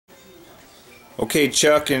Okay,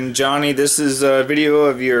 Chuck and Johnny, this is a video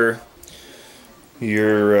of your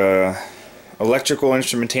electrical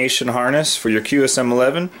instrumentation harness for your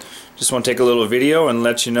QSM11. Just want to take a little video and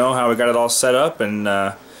let you know how we got it all set up. And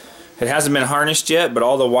it hasn't been harnessed yet, but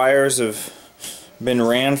all the wires have been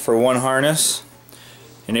ran for one harness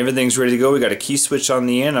and everything's ready to go. We got a key switch on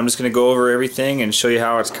the end. I'm just going to go over everything and show you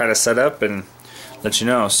how it's kind of set up and let you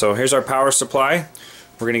know. So here's our power supply.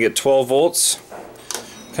 We're going to get 12 volts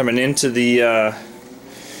coming into the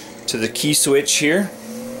key switch here,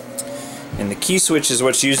 and the key switch is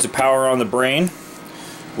what's used to power on the brain,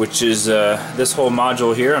 which is this whole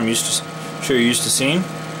module here. I'm sure you're used to seeing.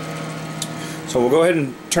 So we'll go ahead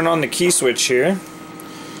and turn on the key switch here,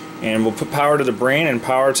 and we'll put power to the brain and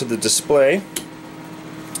power to the display.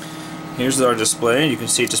 Here's our display. You can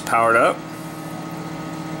see it just powered up.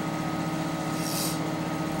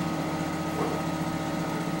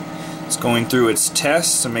 It's going through its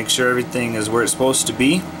tests to make sure everything is where it's supposed to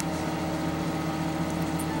be.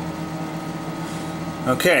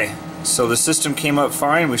 Okay, so the system came up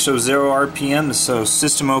fine. We show 0 RPM, so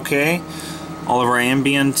system okay. All of our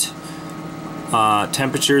ambient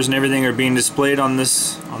temperatures and everything are being displayed on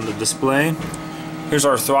the display. Here's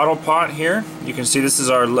our throttle pot here. You can see this is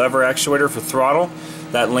our lever actuator for throttle.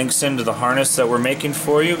 That links into the harness that we're making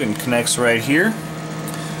for you and connects right here.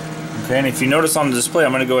 Okay, and if you notice on the display,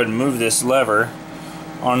 I'm going to go ahead and move this lever.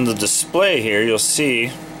 On the display here, you'll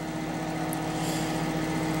see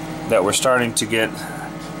that we're starting to get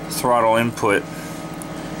throttle input.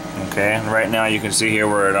 Okay, and right now you can see here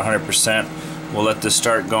we're at 100%. We'll let this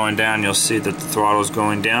start going down. You'll see that the throttle is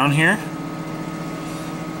going down here.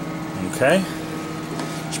 Okay,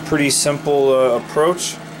 it's a pretty simple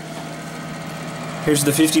approach. Here's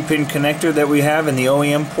the 50-pin connector that we have in the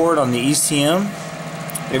OEM port on the ECM.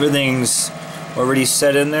 Everything's already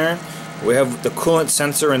set in there. We have the coolant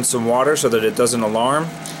sensor and some water so that it doesn't alarm.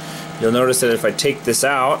 You'll notice that if I take this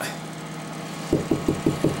out,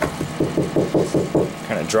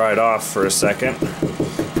 kind of dry it off for a second,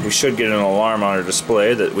 we should get an alarm on our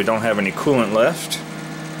display that we don't have any coolant left.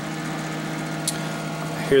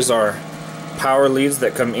 Here's our power leads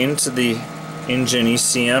that come into the engine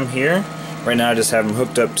ECM here. Right now I just have them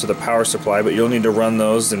hooked up to the power supply, but you'll need to run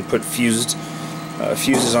those and put fuses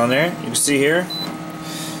on there. You can see here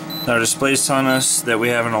our display's telling us that we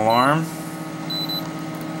have an alarm.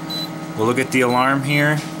 We'll look at the alarm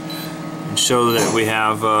here and show that we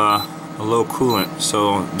have a low coolant.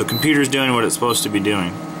 So the computer's doing what it's supposed to be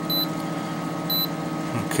doing.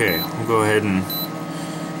 Okay, we'll go ahead and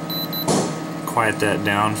quiet that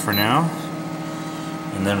down for now,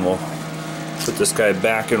 and then we'll put this guy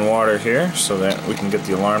back in water here so that we can get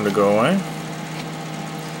the alarm to go away.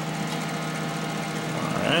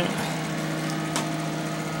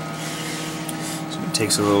 So it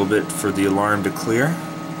takes a little bit for the alarm to clear.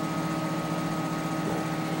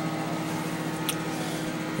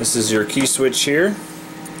 This is your key switch here.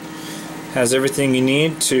 Has everything you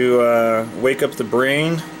need to wake up the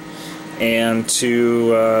brain and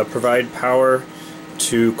to provide power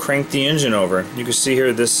to crank the engine over. You can see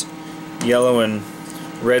here this yellow and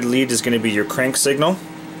red lead is going to be your crank signal.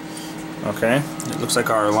 Okay, it looks like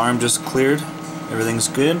our alarm just cleared. Everything's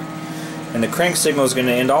good. And the crank signal is going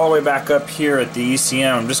to end all the way back up here at the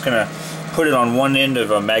ECM. I'm just going to put it on one end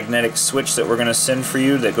of a magnetic switch that we're going to send for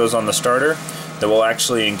you that goes on the starter that will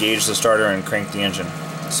actually engage the starter and crank the engine.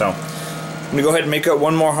 So I'm going to go ahead and make up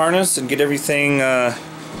one more harness and get everything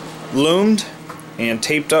loomed and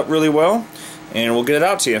taped up really well, and we'll get it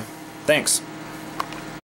out to you. Thanks.